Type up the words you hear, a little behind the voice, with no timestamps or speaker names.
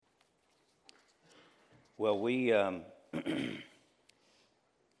Well, we have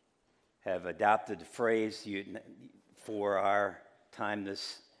adopted the phrase for our time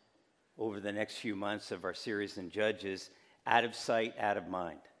over the next few months of our series in Judges, out of sight, out of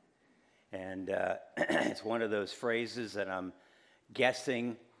mind. And it's one of those phrases that I'm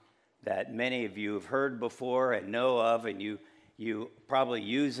guessing that many of you have heard before and know of, and you probably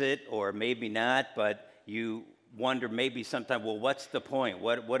use it or maybe not, but you wonder maybe sometime, well, what's the point?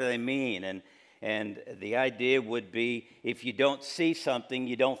 What do they mean? And the idea would be, if you don't see something,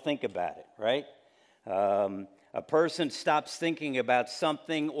 you don't think about it, right? A person stops thinking about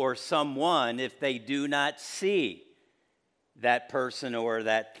something or someone if they do not see that person or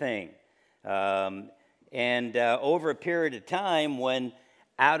that thing. Over a period of time, when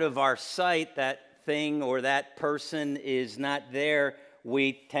out of our sight that thing or that person is not there,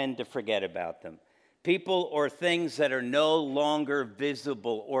 we tend to forget about them. People or things that are no longer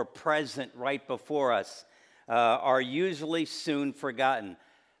visible or present right before us are usually soon forgotten,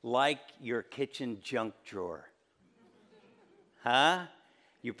 like your kitchen junk drawer. Huh?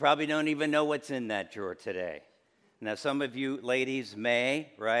 You probably don't even know what's in that drawer today. Now, some of you ladies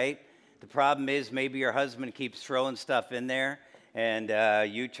may, right? The problem is maybe your husband keeps throwing stuff in there, and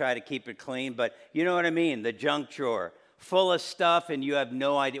you try to keep it clean, but you know what I mean, the junk drawer, full of stuff, and you have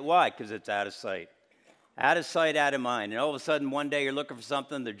no idea why, because it's out of sight. Out of sight, out of mind. And all of a sudden, one day you're looking for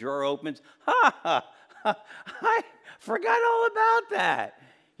something, the drawer opens. I forgot all about that.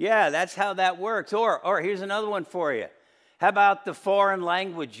 Yeah, that's how that works. Or here's another one for you. How about the foreign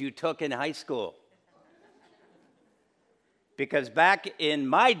language you took in high school? Because back in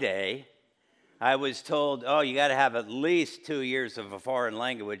my day, I was told, you got to have at least 2 years of a foreign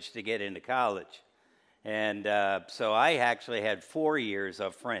language to get into college. And so I actually had 4 years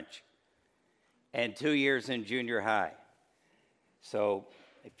of French and 2 years in junior high. So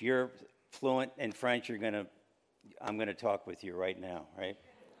if you're fluent in French, I'm going to talk with you right now, right?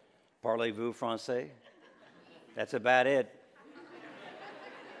 Parlez-vous français? That's about it.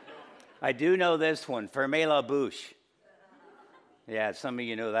 I do know this one, fermez la bouche. Yeah, some of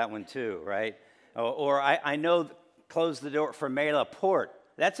you know that one too, right? Or I know close the door, fermez la porte.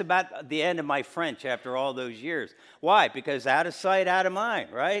 That's about the end of my French after all those years. Why? Because out of sight, out of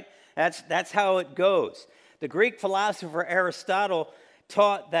mind, right? That's how it goes. The Greek philosopher Aristotle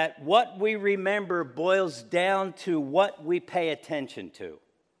taught that what we remember boils down to what we pay attention to.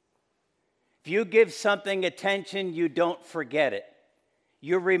 If you give something attention, you don't forget it.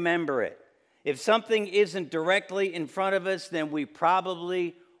 You remember it. If something isn't directly in front of us, then we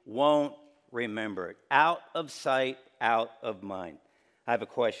probably won't remember it. Out of sight, out of mind. I have a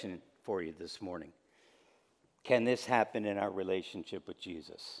question for you this morning. Can this happen in our relationship with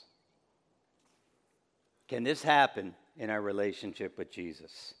Jesus? Can this happen in our relationship with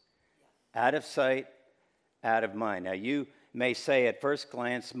Jesus? Out of sight, out of mind. Now, you may say at first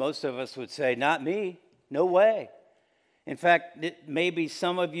glance, most of us would say, not me, no way. In fact, maybe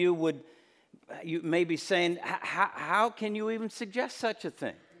some of you may be saying, how can you even suggest such a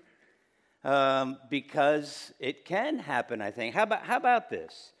thing? Because it can happen, I think. How about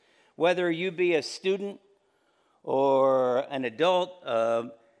this? Whether you be a student or an adult,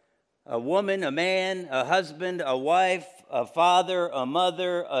 a woman, a man, a husband, a wife, a father, a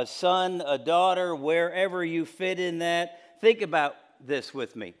mother, a son, a daughter, wherever you fit in that, think about this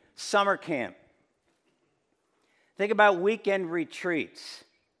with me. Summer camp. Think about weekend retreats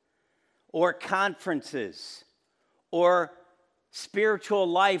or conferences or spiritual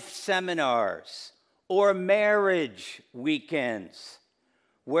life seminars or marriage weekends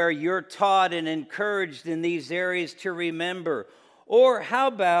where you're taught and encouraged in these areas to remember. Or how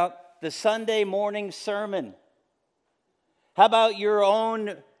about the Sunday morning sermon? How about your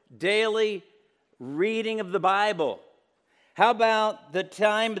own daily reading of the Bible? How about the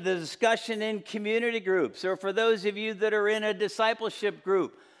time of the discussion in community groups? Or for those of you that are in a discipleship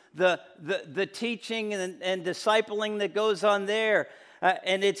group, the teaching and discipling that goes on there.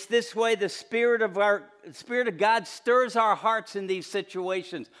 And it's this way the Spirit of God stirs our hearts in these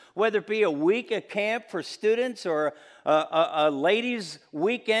situations, whether it be a week of camp for students or a ladies'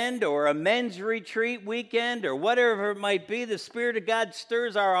 weekend or a men's retreat weekend or whatever it might be. The Spirit of God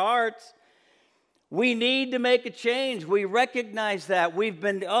stirs our hearts. We need to make a change. We recognize that. We've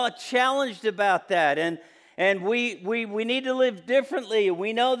been challenged about that. And we need to live differently.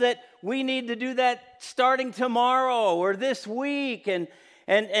 We know that we need to do that starting tomorrow or this week.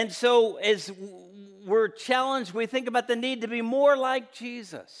 And so as we're challenged, we think about the need to be more like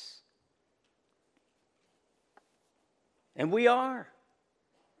Jesus. And we are.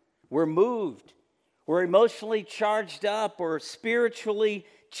 We're moved. We're emotionally charged up or spiritually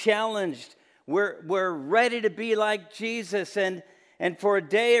challenged. we're ready to be like Jesus, and for a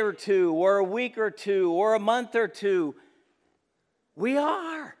day or two, or a week or two, or a month or two, we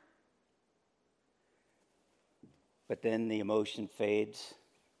are. But then the emotion fades,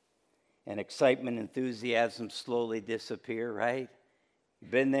 and excitement, enthusiasm slowly disappear, right?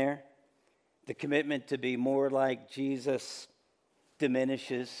 You've been there? The commitment to be more like Jesus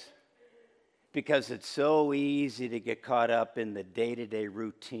diminishes because it's so easy to get caught up in the day-to-day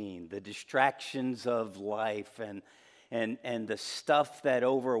routine, the distractions of life, and the stuff that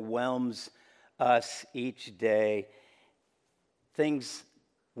overwhelms us each day. Things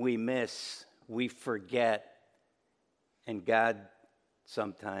we miss, we forget, and God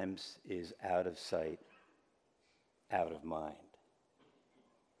sometimes is out of sight, out of mind.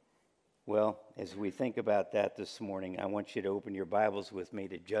 Well, as we think about that this morning, I want you to open your Bibles with me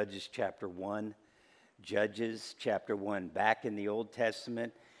to Judges chapter 1. Judges chapter 1. Back in the Old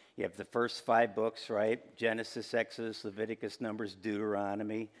Testament, you have the first 5 books, right? Genesis, Exodus, Leviticus, Numbers,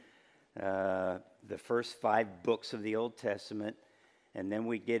 Deuteronomy. The first 5 books of the Old Testament. And then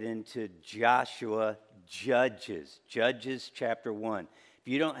we get into Joshua, Judges. Judges chapter 1. If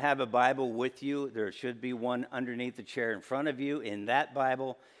you don't have a Bible with you, there should be one underneath the chair in front of you. In that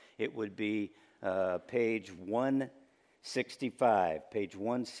Bible, it would be page 165. Page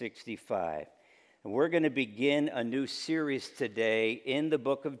 165. And we're going to begin a new series today in the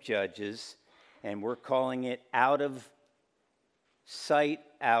book of Judges, and we're calling it Out of Sight,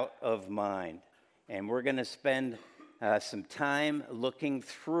 Out of Mind. And we're going to spend some time looking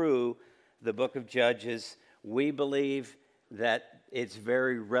through the book of Judges. We believe that it's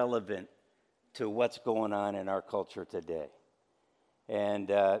very relevant to what's going on in our culture today.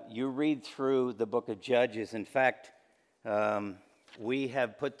 And you read through the book of Judges. In fact, we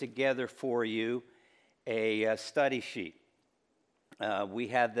have put together for you a study sheet. We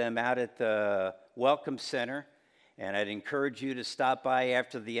have them out at the Welcome Center, and I'd encourage you to stop by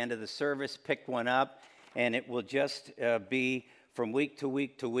after the end of the service, pick one up, and it will just be from week to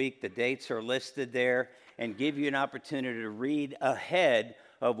week to week. The dates are listed there, and give you an opportunity to read ahead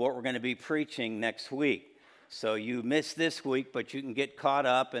of what we're going to be preaching next week. So you missed this week, but you can get caught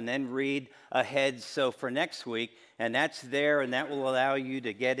up and then read ahead so for next week. And that's there, and that will allow you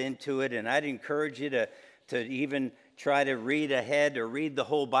to get into it. And I'd encourage you to even try to read ahead or read the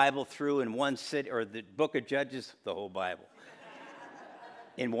whole Bible through in one sit, or the book of Judges, the whole Bible,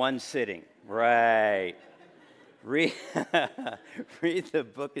 in one sitting. Right. Read the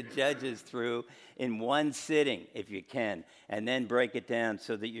book of Judges through in one sitting, if you can, and then break it down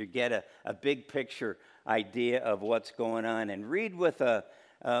so that you get a big picture idea of what's going on. And read with a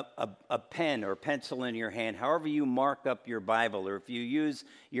pen or pencil in your hand, however you mark up your Bible, or if you use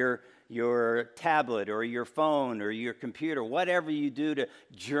your tablet or your phone or your computer, whatever you do to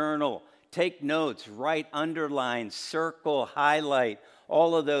journal, take notes, write, underline, circle, highlight,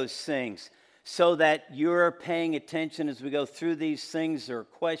 all of those things, so that you're paying attention as we go through these things, or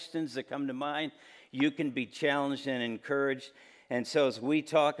questions that come to mind. You can be challenged and encouraged. And so as we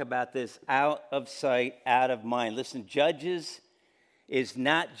talk about this, out of sight, out of mind. Listen, Judges is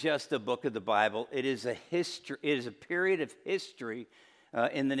not just a book of the Bible. It is a history. It is a period of history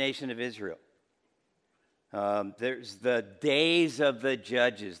in the nation of Israel. There's the days of the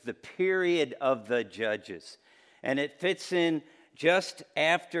judges, the period of the judges. And it fits in just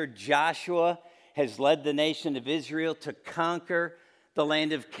after Joshua has led the nation of Israel to conquer the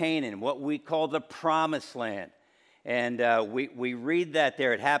land of Canaan, what we call the Promised Land. And we read that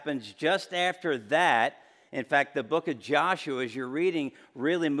there. It happens just after that. In fact, the book of Joshua, as you're reading,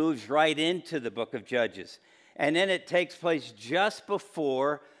 really moves right into the book of Judges. And then it takes place just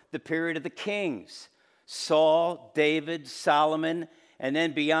before the period of the kings. Saul, David, Solomon, and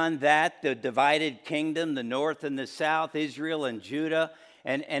then beyond that, the divided kingdom, the north and the south, Israel and Judah.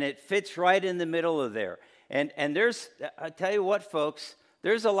 And it fits right in the middle of there. And there's, I tell you what, folks,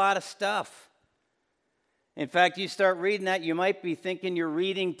 there's a lot of stuff. In fact, you start reading that, you might be thinking you're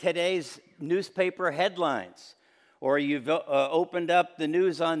reading today's newspaper headlines, or you've opened up the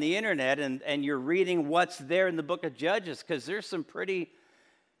news on the internet and you're reading what's there in the book of Judges, because there's some pretty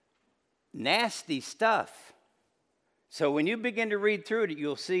nasty stuff. So when you begin to read through it,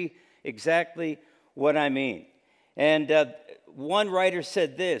 you'll see exactly what I mean. And one writer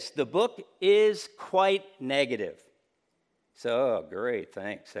said this: the book is quite negative. So, oh, great,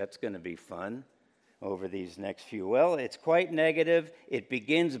 thanks. That's going to be fun over these next few. Well, it's quite negative. It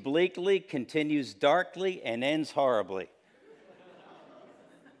begins bleakly, continues darkly, and ends horribly.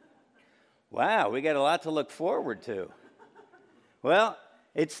 Wow, we got a lot to look forward to. Well,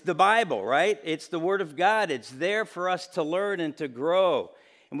 it's the Bible, right? It's the Word of God. It's there for us to learn and to grow.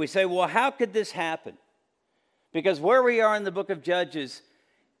 And we say, well, how could this happen? Because where we are in the book of Judges,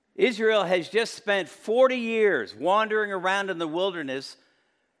 Israel has just spent 40 years wandering around in the wilderness,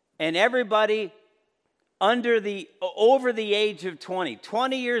 and everybody over the age of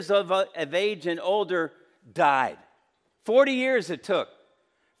 20 years of age and older died. 40 years it took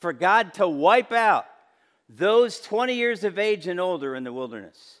for God to wipe out those 20 years of age and older in the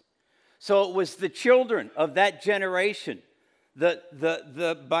wilderness. So it was the children of that generation,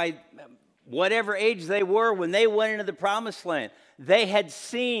 by whatever age they were when they went into the promised land, they had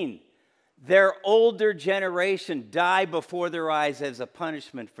seen their older generation die before their eyes as a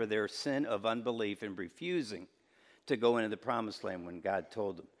punishment for their sin of unbelief and refusing to go into the promised land when God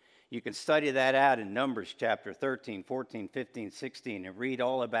told them. You can study that out in Numbers chapter 13, 14, 15, 16, and read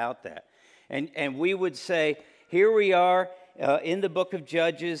all about that. And we would say, here we are in the book of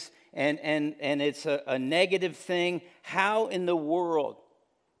Judges, and it's a negative thing. How in the world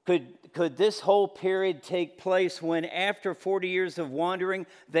could this whole period take place when after 40 years of wandering,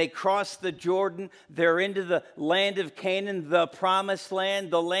 they cross the Jordan, they're into the land of Canaan, the promised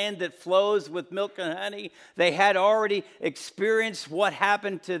land, the land that flows with milk and honey. They had already experienced what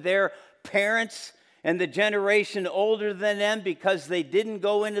happened to their parents and the generation older than them because they didn't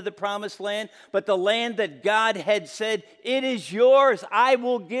go into the promised land, but the land that God had said, it is yours. I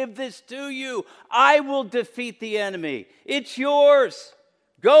will give this to you. I will defeat the enemy. It's yours.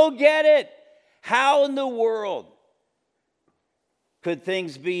 Go get it. How in the world could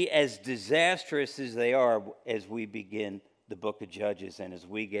things be as disastrous as they are as we begin the book of Judges and as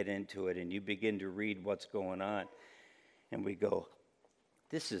we get into it and you begin to read what's going on and we go,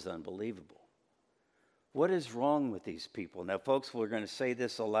 this is unbelievable. What is wrong with these people? Now, folks, we're going to say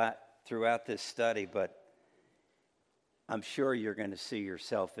this a lot throughout this study, but I'm sure you're going to see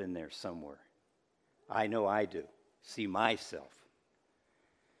yourself in there somewhere. I know I do. See myself.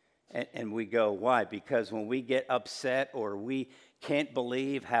 And we go, why? Because when we get upset or we can't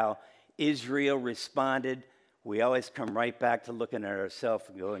believe how Israel responded, we always come right back to looking at ourselves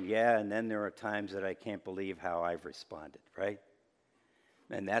and going, yeah, and then there are times that I can't believe how I've responded, right?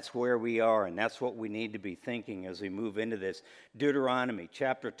 And that's where we are, and that's what we need to be thinking as we move into this. Deuteronomy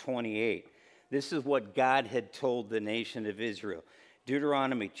chapter 28. This is what God had told the nation of Israel.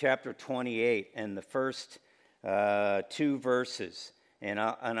 Deuteronomy chapter 28 and the first two verses. And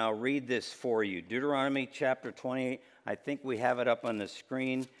I'll read this for you. Deuteronomy chapter 28. I think we have it up on the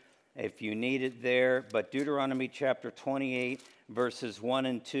screen if you need it there. But Deuteronomy chapter 28, verses 1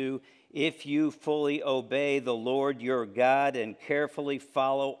 and 2. If you fully obey the Lord your God and carefully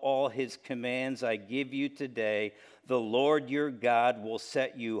follow all his commands I give you today, the Lord your God will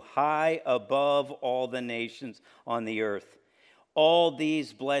set you high above all the nations on the earth. All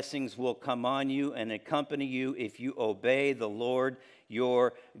these blessings will come on you and accompany you if you obey the Lord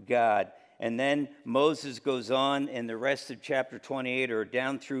your God. And then Moses goes on in the rest of chapter 28 or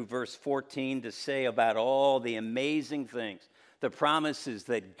down through verse 14 to say about all the amazing things, the promises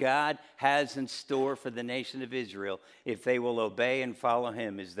that God has in store for the nation of Israel if they will obey and follow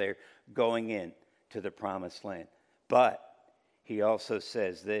him as they're going in to the promised land. But he also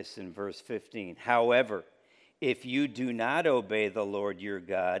says this in verse 15, however, if you do not obey the Lord your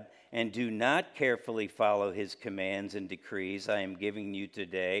God and do not carefully follow his commands and decrees I am giving you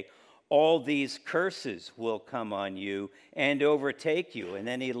today, all these curses will come on you and overtake you. And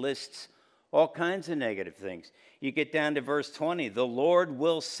then he lists all kinds of negative things. You get down to verse 20. The Lord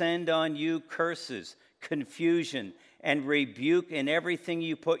will send on you curses, confusion, and rebuke in everything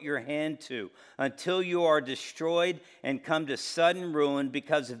you put your hand to until you are destroyed and come to sudden ruin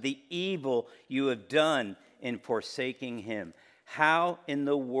because of the evil you have done in forsaking him. How in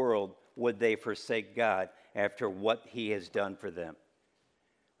the world would they forsake God after what he has done for them?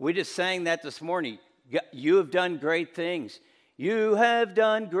 We just sang that this morning. You have done great things. You have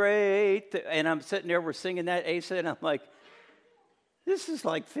done great. And I'm sitting there, we're singing that, Asa, and I'm like, this is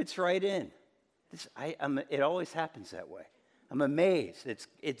like fits right in. It always happens that way. I'm amazed.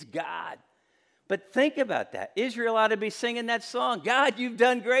 It's God. But think about that. Israel ought to be singing that song. God, you've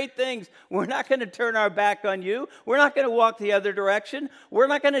done great things. We're not going to turn our back on you. We're not going to walk the other direction. We're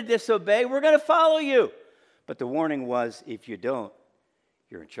not going to disobey. We're going to follow you. But the warning was, if you don't,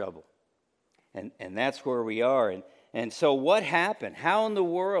 you're in trouble. And that's where we are. And so what happened? How in the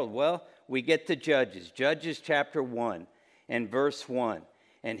world? Well, we get to Judges. Judges chapter 1 and verse 1.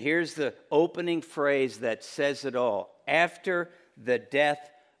 And here's the opening phrase that says it all. After the death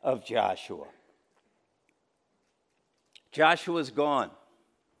of Joshua. Joshua's gone.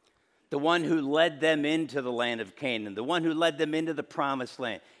 The one who led them into the land of Canaan. The one who led them into the promised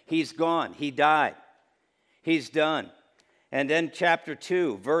land. He's gone. He died. He's done. And then chapter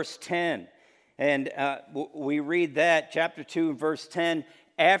 2, verse 10. And we read that, chapter 2, verse 10.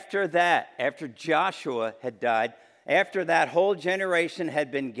 After that, after Joshua had died, after that whole generation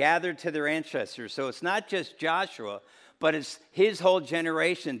had been gathered to their ancestors. So it's not just Joshua, but it's his whole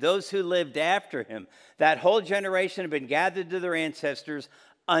generation, those who lived after him. That whole generation had been gathered to their ancestors.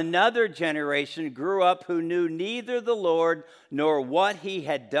 Another generation grew up who knew neither the Lord nor what he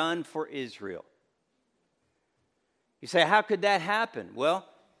had done for Israel. You say, how could that happen? Well,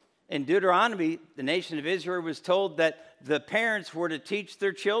 in Deuteronomy, the nation of Israel was told that the parents were to teach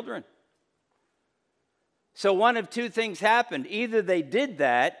their children. So one of two things happened. Either they did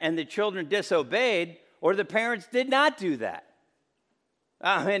that and the children disobeyed, or the parents did not do that.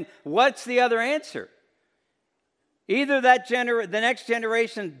 I mean, what's the other answer? Either the next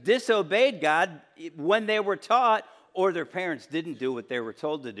generation disobeyed God when they were taught, or their parents didn't do what they were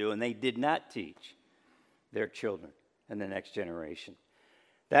told to do, and they did not teach their children and the next generation.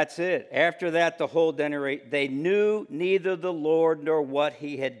 That's it. After that, the whole generation, they knew neither the Lord nor what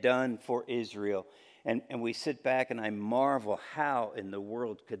he had done for Israel. And we sit back and I marvel, how in the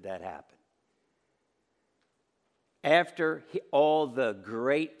world could that happen? After all the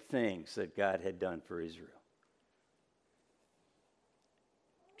great things that God had done for Israel.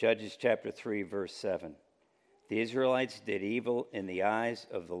 Judges chapter 3, verse 7. The Israelites did evil in the eyes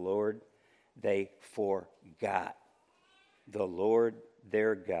of the Lord. They forgot the Lord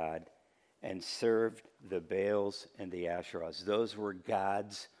their God and served the Baals and the Asherahs. Those were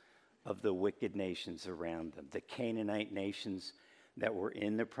gods of the wicked nations around them, the Canaanite nations that were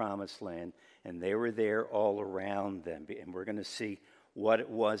in the promised land, and they were there all around them. And we're going to see what it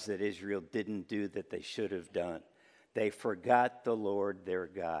was that Israel didn't do that they should have done. They forgot the Lord their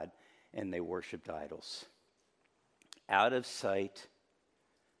God, and they worshiped idols. Out of sight,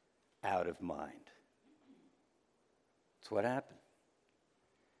 out of mind. That's what happened.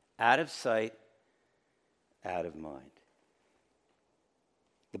 Out of sight, out of mind.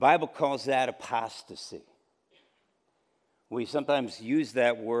 The Bible calls that apostasy. We sometimes use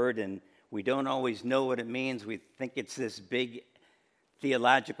that word and we don't always know what it means. We think it's this big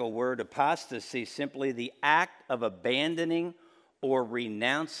theological word. Apostasy, simply the act of abandoning or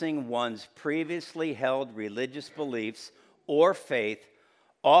renouncing one's previously held religious beliefs or faith,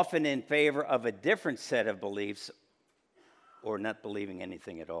 often in favor of a different set of beliefs, or not believing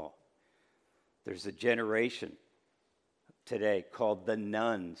anything at all. There's a generation today called the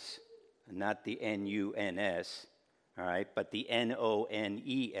nuns, not the N-U-N-S, all right, but the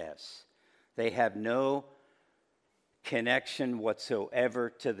N-O-N-E-S. They have no connection whatsoever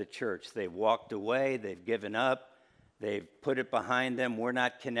to the church. They've walked away, they've given up, they've put it behind them. We're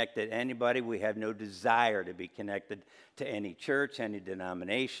not connected to anybody. We have no desire to be connected to any church, any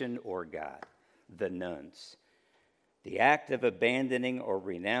denomination, or God. The nuns. The act of abandoning or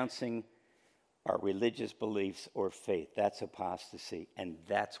renouncing our religious beliefs or faith. That's apostasy, and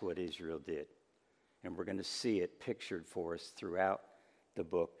that's what Israel did. And we're going to see it pictured for us throughout the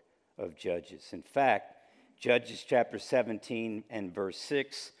book of Judges. In fact, Judges chapter 17 and verse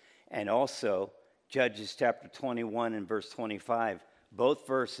 6, and also Judges chapter 21 and verse 25, both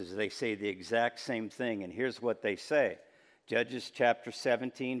verses, they say the exact same thing. And here's what they say. Judges chapter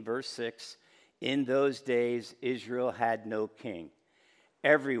 17, verse 6, in those days Israel had no king.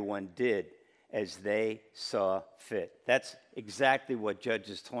 Everyone did as they saw fit. That's exactly what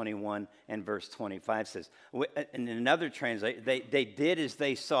Judges 21 and verse 25 says. In another translation, they did as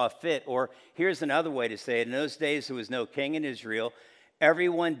they saw fit. Or here's another way to say it. In those days there was no king in Israel.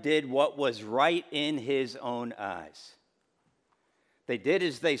 Everyone did what was right in his own eyes. They did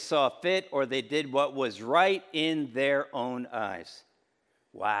as they saw fit, or they did what was right in their own eyes.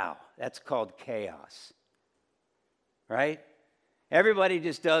 Wow, that's called chaos. Right? Everybody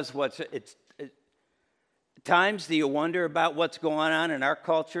just does times do you wonder about what's going on in our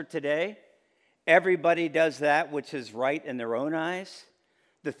culture today? Everybody does that which is right in their own eyes.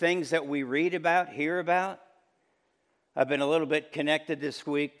 The things that we read about, hear about. I've been a little bit connected this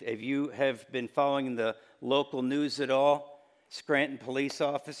week. If you have been following the local news at all, Scranton police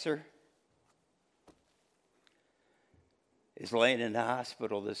officer is laying in the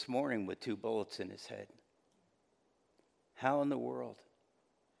hospital this morning with 2 bullets in his head. How in the world?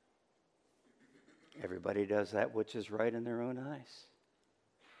 Everybody does that which is right in their own eyes.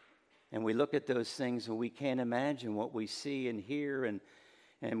 And we look at those things and we can't imagine what we see and hear,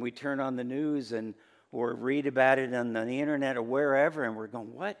 and we turn on the news or read about it on the internet or wherever, and we're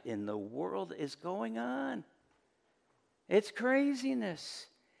going, what in the world is going on? It's craziness.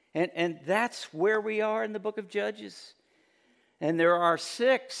 And that's where we are in the book of Judges. And there are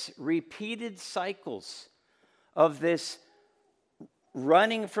 6 repeated cycles of this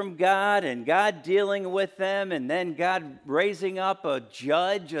running from God and God dealing with them, and then God raising up a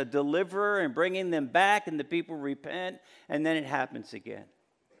judge, a deliverer, and bringing them back, and the people repent, and then it happens again.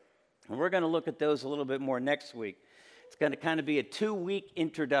 And we're going to look at those a little bit more next week. It's going to kind of be a 2-week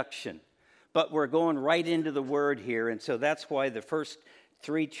introduction, but we're going right into the Word here, and so that's why the first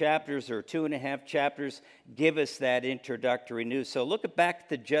 3 chapters or 2.5 chapters give us that introductory news. So look back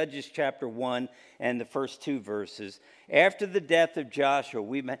to Judges chapter 1 and the first 2 verses. After the death of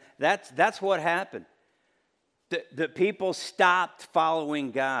Joshua, that's what happened. The people stopped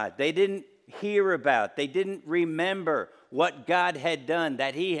following God. They didn't hear about, they didn't remember what God had done,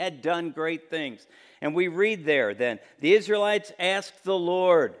 that he had done great things. And we read there then, the Israelites asked the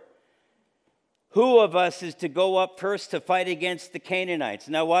Lord, who of us is to go up first to fight against the Canaanites?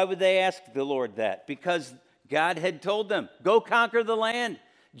 Now, why would they ask the Lord that? Because God had told them, go conquer the land.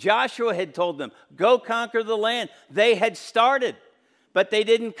 Joshua had told them, go conquer the land. They had started, but they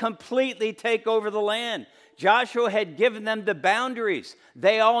didn't completely take over the land. Joshua had given them the boundaries.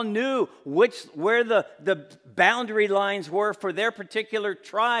 They all knew where the boundary lines were for their particular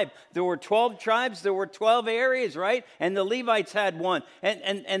tribe. There were 12 tribes. There were 12 areas, right? And the Levites had one.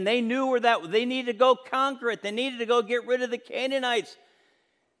 And they knew where they needed to go conquer it. They needed to go get rid of the Canaanites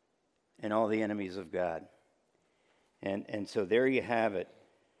and all the enemies of God. And so there you have it.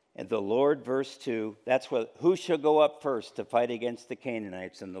 And the Lord, verse 2, who shall go up first to fight against the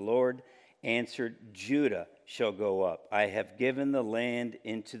Canaanites? And the Lord answered, Judah shall go up. I have given the land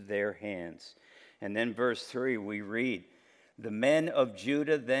into their hands. And then verse 3, we read, the men of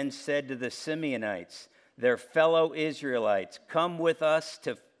Judah then said to the Simeonites, their fellow Israelites, come with us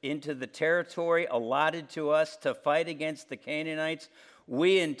into the territory allotted to us to fight against the Canaanites.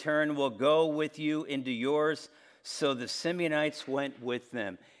 We in turn will go with you into yours. So the Simeonites went with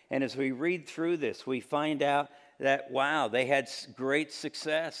them. And as we read through this, we find out that, wow, they had great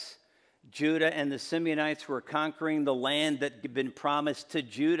success. Judah and the Simeonites were conquering the land that had been promised to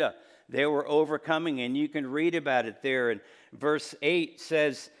Judah. They were overcoming, and you can read about it there. And verse 8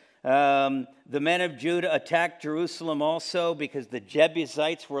 says, the men of Judah attacked Jerusalem also because the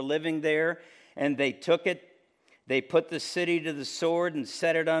Jebusites were living there, and they took it. They put the city to the sword and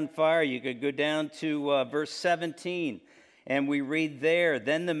set it on fire. You could go down to verse 17, and we read there,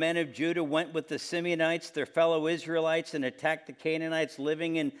 then the men of Judah went with the Simeonites, their fellow Israelites, and attacked the Canaanites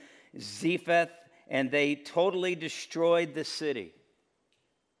living in Zepheth, and they totally destroyed the city.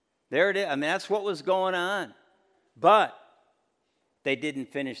 There it is. I mean, that's what was going on. But they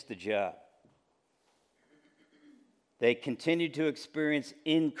didn't finish the job. They continued to experience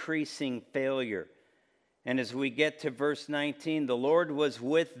increasing failure. And as we get to verse 19, the Lord was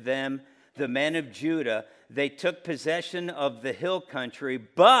with them, the men of Judah. They took possession of the hill country,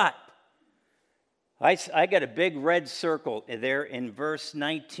 but I got a big red circle there in verse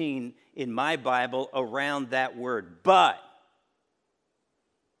 19 in my Bible around that word, but.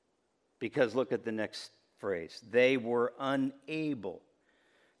 Because look at the next phrase. They were unable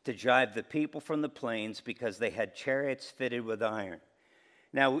to drive the people from the plains because they had chariots fitted with iron.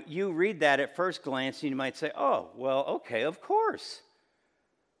 Now, you read that at first glance and you might say, oh, well, okay, of course.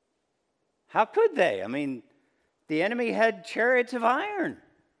 How could they? I mean, the enemy had chariots of iron.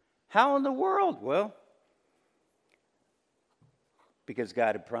 How in the world? Well, because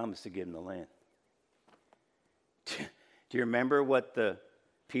God had promised to give them the land. Do you remember what the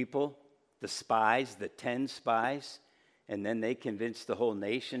people, the spies, the 10 spies, and then they convinced the whole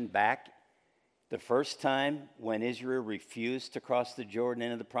nation back the first time when Israel refused to cross the Jordan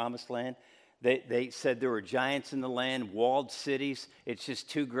into the promised land? They said there were giants in the land, walled cities. It's just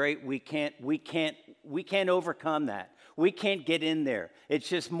too great. We can't overcome that. We can't get in there. It's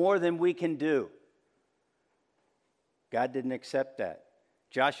just more than we can do. God didn't accept that.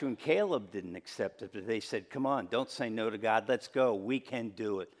 Joshua and Caleb didn't accept it, but they said, come on, don't say no to God. Let's go. We can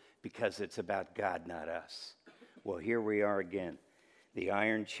do it because it's about God, not us. Well, here we are again, the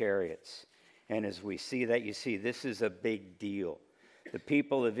iron chariots. And as we see that, you see, this is a big deal. The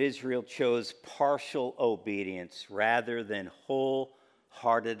people of Israel chose partial obedience rather than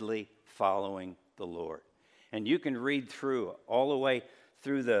wholeheartedly following the Lord. And you can read through all the way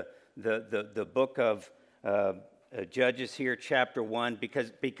through the book of Judges here, chapter 1,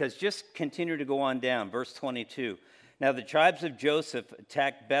 because just continue to go on down. Verse 22. Now the tribes of Joseph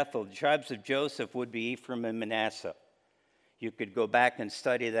attacked Bethel. The tribes of Joseph would be Ephraim and Manasseh. You could go back and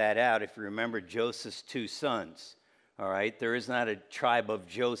study that out if you remember Joseph's 2 sons. All right, there is not a tribe of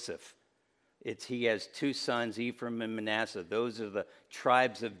Joseph. He has 2 sons, Ephraim and Manasseh. Those are the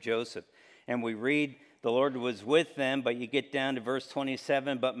tribes of Joseph. And we read, the Lord was with them, but you get down to verse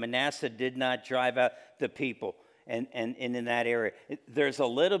 27, but Manasseh did not drive out the people. and in that area. There's a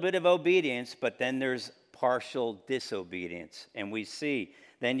little bit of obedience, but then there's partial disobedience. And we see,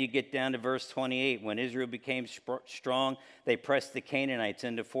 then you get down to verse 28. When Israel became strong, they pressed the Canaanites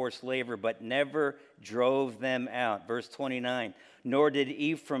into forced labor, but never drove them out. Verse 29, nor did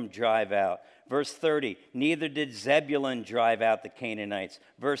Ephraim drive out. Verse 30, neither did Zebulun drive out the Canaanites.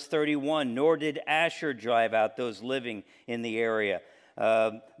 Verse 31, nor did Asher drive out those living in the area.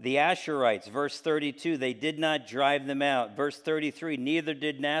 The Asherites, verse 32, they did not drive them out. Verse 33, neither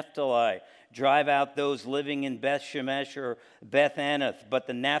did Naphtali drive out those living in Beth Shemesh or Beth Anath, but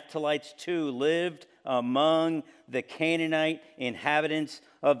the Naphtalites too lived among the Canaanite inhabitants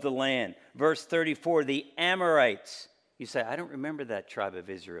of the land. Verse 34, the Amorites. You say, I don't remember that tribe of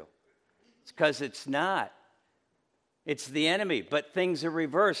Israel. It's because it's not. It's the enemy, but things are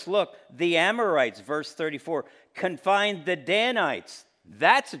reversed. Look, the Amorites, verse 34, confined the Danites.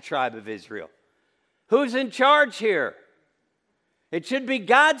 That's a tribe of Israel. Who's in charge here? It should be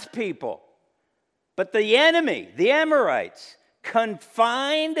God's people. But the enemy, the Amorites,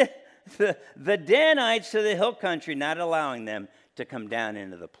 confined the Danites to the hill country, not allowing them to come down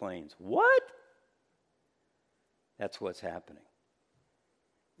into the plains. What? That's what's happening.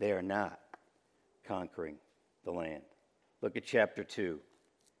 They are not conquering the land. Look at chapter 2.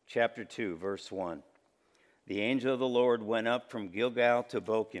 Chapter 2, verse 1. The angel of the Lord went up from Gilgal to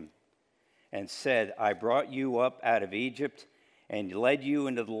Bochim and said, I brought you up out of Egypt and led you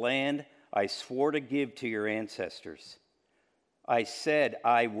into the land I swore to give to your ancestors. I said,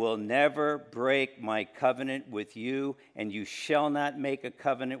 I will never break my covenant with you, and you shall not make a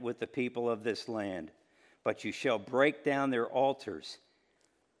covenant with the people of this land, but you shall break down their altars,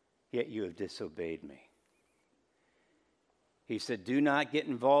 yet you have disobeyed me. He said, do not get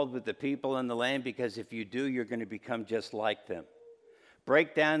involved with the people in the land, because if you do, you're going to become just like them.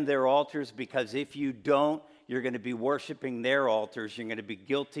 Break down their altars, because if you don't, you're going to be worshiping their altars. You're going to be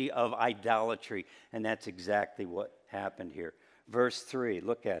guilty of idolatry. And that's exactly what happened here. Verse 3,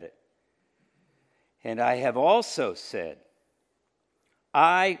 look at it. And I have also said,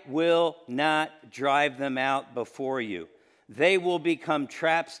 I will not drive them out before you. They will become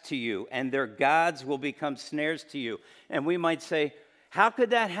traps to you, and their gods will become snares to you. And we might say, how could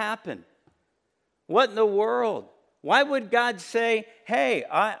that happen? What in the world? Why would God say, hey,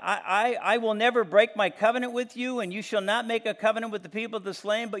 I will never break my covenant with you, and you shall not make a covenant with the people of this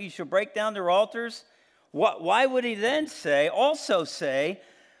land, but you shall break down their altars? Why would he then also say,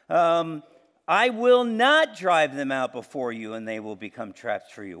 I will not drive them out before you, and they will become traps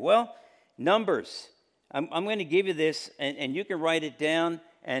for you? Well, Numbers. I'm going to give you this, and you can write it down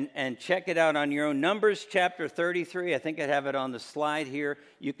and check it out on your own. Numbers chapter 33. I think I have it on the slide here.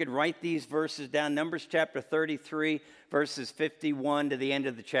 You could write these verses down. Numbers chapter 33, verses 51 to the end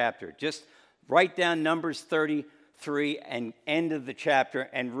of the chapter. Just write down Numbers 33 and end of the chapter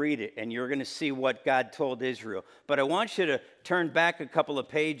and read it, and you're going to see what God told Israel. But I want you to turn back a couple of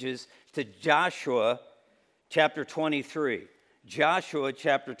pages to Joshua chapter 23. Joshua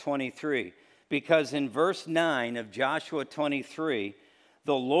chapter 23. Because in verse 9 of Joshua 23,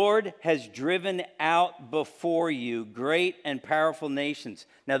 the Lord has driven out before you great and powerful nations.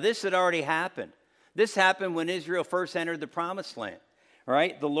 Now, this had already happened. This happened when Israel first entered the promised land. All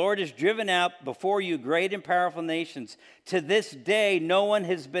right? The Lord has driven out before you great and powerful nations. To this day, no one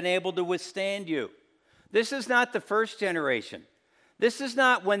has been able to withstand you. This is not the first generation. This is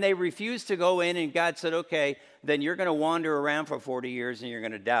not when they refused to go in and God said, okay, then you're going to wander around for 40 years and you're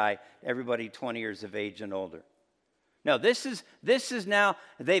going to die. Everybody 20 years of age and older. No, this is now,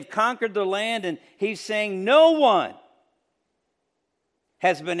 they've conquered the land, and he's saying no one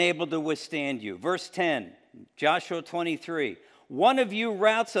has been able to withstand you. Verse 10, Joshua 23. One of you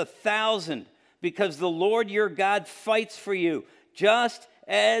routs 1,000 because the Lord your God fights for you, just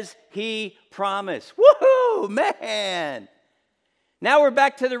as he promised. Woohoo, man. Now we're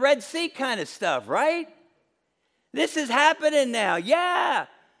back to the Red Sea kind of stuff, right? This is happening now. Yeah.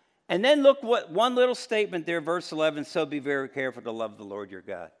 And then look what one little statement there, verse 11, so be very careful to love the Lord your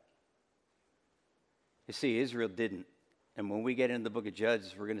God. You see, Israel didn't. And when we get into the book of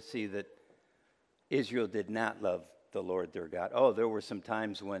Judges, we're going to see that Israel did not love the Lord their God. Oh, there were some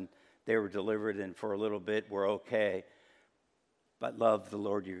times when they were delivered and for a little bit were okay, but love the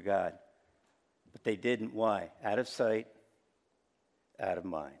Lord your God. But they didn't. Why? Out of sight, out of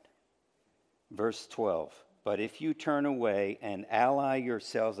mind. Verse 12. But if you turn away and ally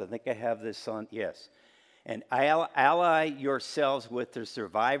yourselves, I think I have this on, yes, and ally yourselves with the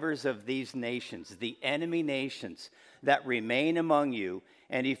survivors of these nations, the enemy nations that remain among you,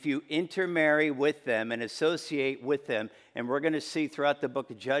 and if you intermarry with them and associate with them, and we're going to see throughout the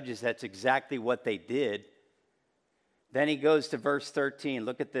book of Judges that's exactly what they did. Then he goes to verse 13.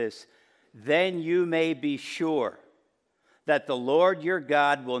 Look at this. Then you may be sure that the Lord your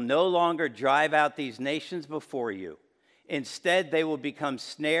God will no longer drive out these nations before you. Instead, they will become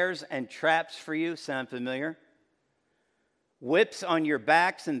snares and traps for you. Sound familiar? Whips on your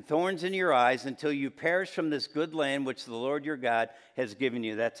backs and thorns in your eyes until you perish from this good land which the Lord your God has given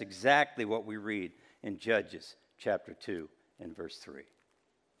you. That's exactly what we read in Judges chapter 2 and verse 3.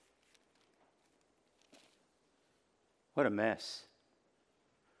 What a mess.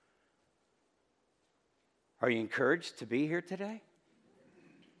 Are you encouraged to be here today?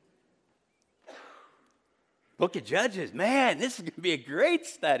 Book of Judges, man, this is going to be a great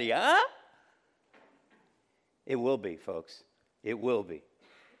study, huh? It will be, folks. It will be,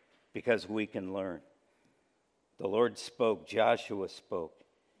 because we can learn. The Lord spoke, Joshua spoke.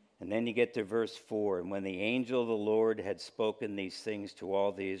 And then you get to verse 4. And when the angel of the Lord had spoken these things to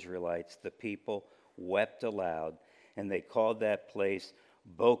all the Israelites, the people wept aloud, and they called that place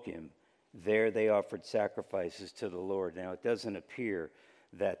Bochim. There they offered sacrifices to the Lord. Now, it doesn't appear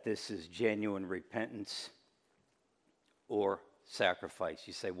that this is genuine repentance or sacrifice.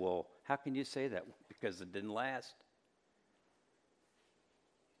 You say, well, how can you say that? Because it didn't last.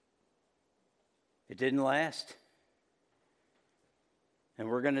 It didn't last. And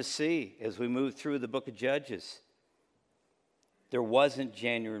we're going to see as we move through the book of Judges, there wasn't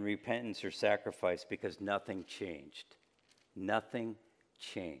genuine repentance or sacrifice because nothing changed. Nothing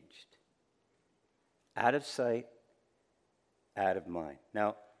changed. Out of sight, out of mind.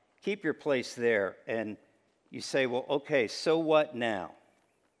 Now, keep your place there, and you say, well, okay, so what now?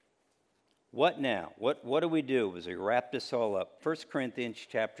 What now? What do we do as we wrap this all up? 1 Corinthians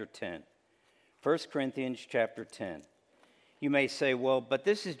chapter 10. 1 Corinthians chapter 10. You may say, well, but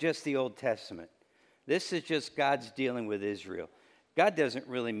this is just the Old Testament. This is just God's dealing with Israel. God doesn't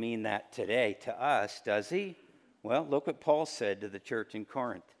really mean that today to us, does he? Well, look what Paul said to the church in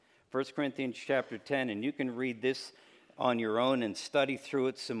Corinth. 1 Corinthians chapter 10, and you can read this on your own and study through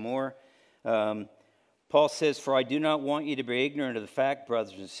it some more. Paul says, for I do not want you to be ignorant of the fact,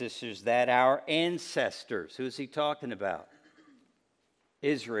 brothers and sisters, that our ancestors, who is he talking about?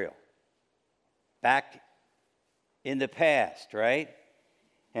 Israel. Back in the past, right?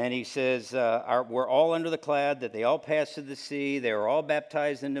 And he says, we're all under the cloud, that they all passed through the sea. They were all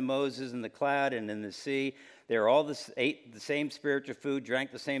baptized into Moses in the cloud and in the sea. They were all ate the same spiritual food,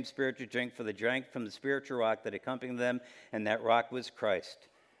 drank the same spiritual drink, for they drank from the spiritual rock that accompanied them, and that rock was Christ.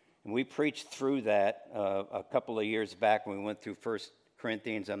 And we preached through that a couple of years back when we went through 1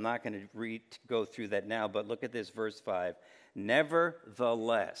 Corinthians. I'm not going to go through that now, but look at this, verse 5.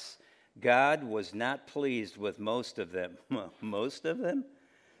 Nevertheless, God was not pleased with most of them. Most of them?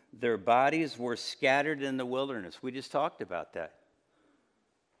 Their bodies were scattered in the wilderness. We just talked about that.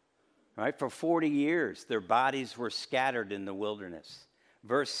 Right? For 40 years, their bodies were scattered in the wilderness.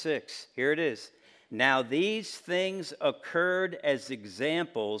 Verse 6, here it is. Now these things occurred as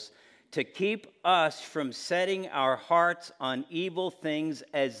examples to keep us from setting our hearts on evil things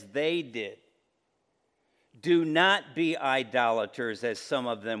as they did. Do not be idolaters, as some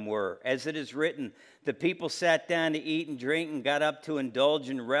of them were. As it is written, the people sat down to eat and drink and got up to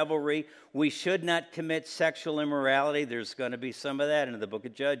indulge in revelry. We should not commit sexual immorality. There's going to be some of that in the book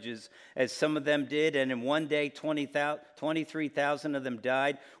of Judges, as some of them did. And in one day, 23,000 of them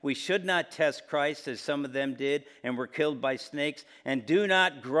died. We should not test Christ, as some of them did and were killed by snakes. And do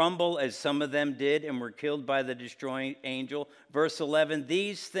not grumble, as some of them did and were killed by the destroying angel. Verse 11,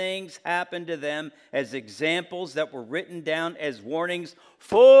 these things happened to them as examples that were written down as warnings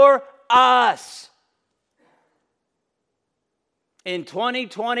for us. In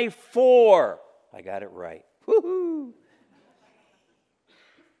 2024, I got it right. Woo-hoo.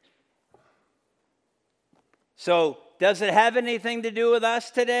 So, does it have anything to do with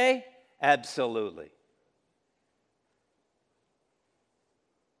us today? Absolutely.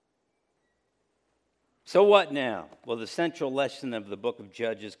 So what now? Well, the central lesson of the book of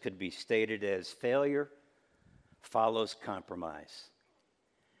Judges could be stated as failure follows compromise.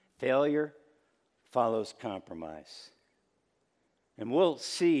 Failure follows compromise. And we'll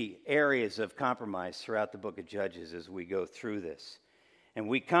see areas of compromise throughout the book of Judges as we go through this. And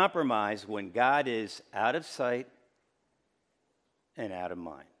we compromise when God is out of sight and out of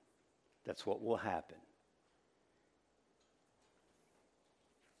mind. That's what will happen.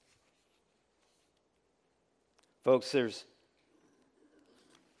 Folks, there's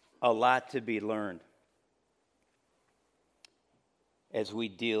a lot to be learned as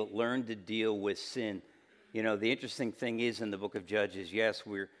we learn to deal with sin. You know, the interesting thing is in the book of Judges, yes,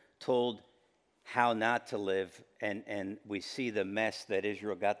 we're told how not to live, and we see the mess that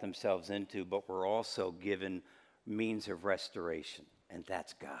Israel got themselves into, but we're also given means of restoration, and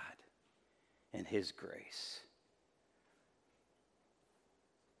that's God and His grace.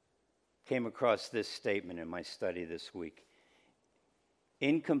 Came across this statement in my study this week.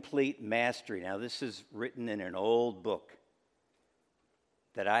 Incomplete mastery. Now, this is written in an old book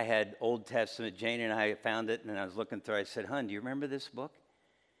that I had, Old Testament. Jane and I found it, and I was looking through. I said, "Hun, do you remember this book?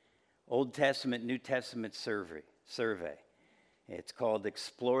 Old Testament, New Testament survey. It's called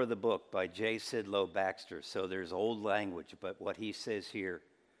Explore the Book by J. Sidlow Baxter." So there's old language, but what he says here,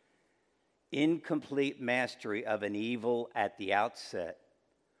 incomplete mastery of an evil at the outset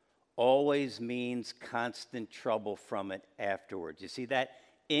always means constant trouble from it afterwards. You see that?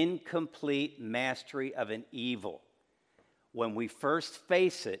 Incomplete mastery of an evil, when we first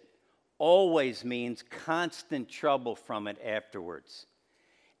face it, always means constant trouble from it afterwards,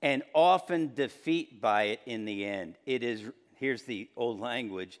 and often defeat by it in the end. It is, here's the old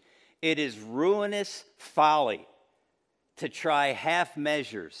language, it is ruinous folly to try half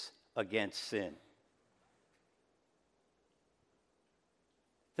measures against sin.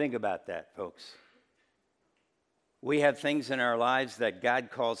 Think about that, folks. We have things in our lives that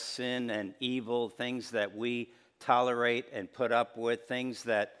God calls sin and evil, things that we tolerate and put up with, things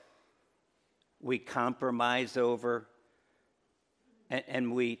that we compromise over,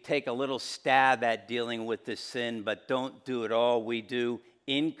 and we take a little stab at dealing with the sin, but don't do it all. We do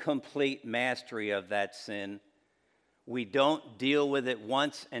incomplete mastery of that sin. We don't deal with it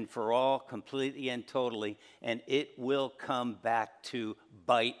once and for all, completely and totally, and it will come back to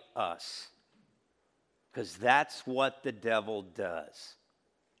bite us. Because that's what the devil does.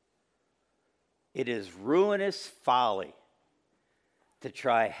 It is ruinous folly to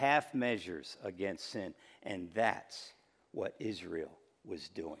try half measures against sin, and that's what Israel was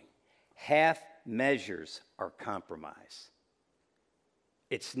doing. Half measures are compromise.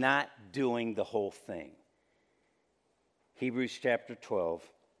 It's not doing the whole thing. Hebrews chapter 12,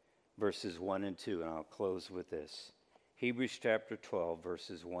 verses 1 and 2, and I'll close with this. Hebrews chapter 12,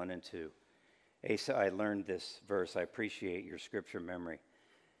 verses 1 and 2. Asa, I learned this verse. I appreciate your scripture memory.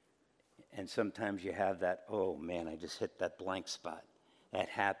 And sometimes you have that, oh man, I just hit that blank spot. That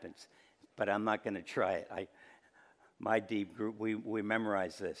happens. But I'm not going to try it. My deep group, we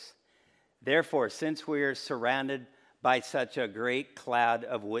memorize this. Therefore, since we are surrounded by such a great cloud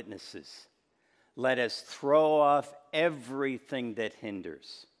of witnesses, let us throw off everything that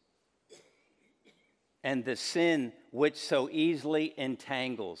hinders and the sin which so easily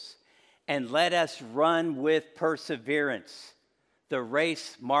entangles, and let us run with perseverance the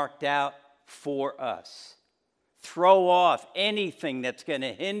race marked out for us. Throw off anything that's going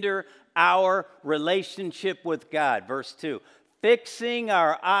to hinder our relationship with God. Verse 2, fixing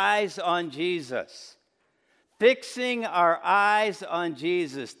our eyes on Jesus. Fixing our eyes on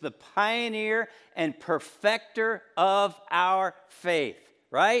Jesus, the pioneer and perfecter of our faith,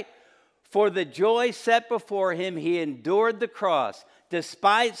 right? For the joy set before him, he endured the cross,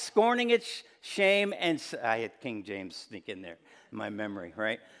 despite scorning its shame, and I had King James sneak in there in my memory,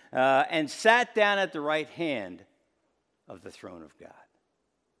 right? And sat down at the right hand of the throne of God.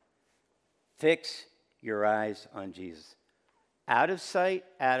 Fix your eyes on Jesus. Out of sight,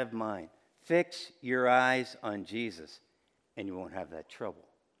 out of mind. Fix your eyes on Jesus, and you won't have that trouble.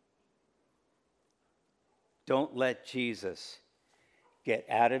 Don't let Jesus get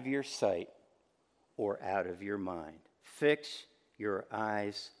out of your sight or out of your mind. Fix your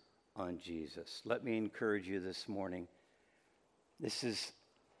eyes on Jesus. Let me encourage you this morning. This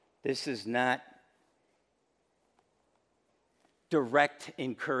is not direct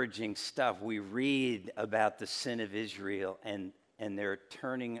encouraging stuff. We read about the sin of Israel and they're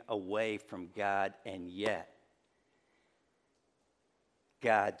turning away from God, and yet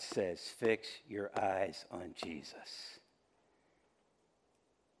God says, fix your eyes on Jesus.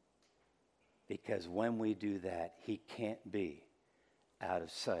 Because when we do that, he can't be out of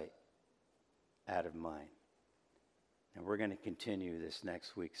sight, out of mind. And we're going to continue this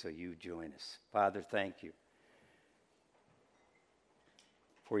next week, so you join us. Father, thank you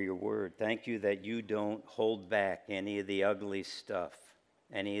for your word. Thank you that you don't hold back any of the ugly stuff,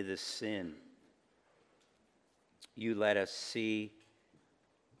 any of the sin. You let us see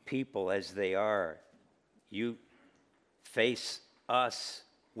people as they are. You face us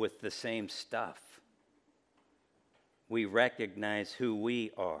with the same stuff. We recognize who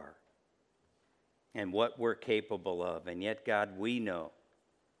we are and what we're capable of. And yet, God, we know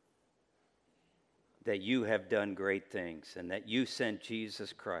that you have done great things and that you sent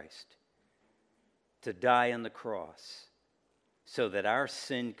Jesus Christ to die on the cross so that our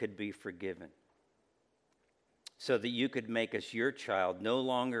sin could be forgiven, so that you could make us your child, no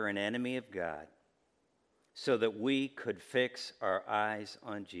longer an enemy of God, so that we could fix our eyes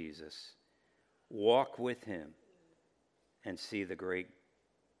on Jesus, walk with him, and see the great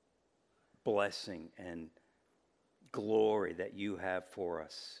blessing and glory that you have for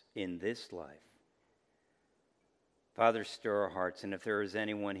us in this life. Father, stir our hearts, and if there is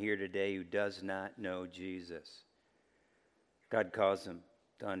anyone here today who does not know Jesus, God, cause them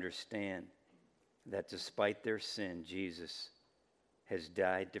to understand that despite their sin, Jesus has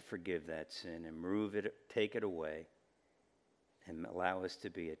died to forgive that sin and take it away, and allow us to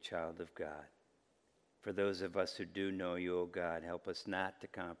be a child of God. For those of us who do know you, O God, help us not to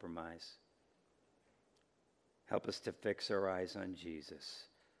compromise. Help us to fix our eyes on Jesus.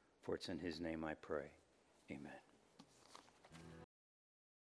 For it's in his name I pray. Amen.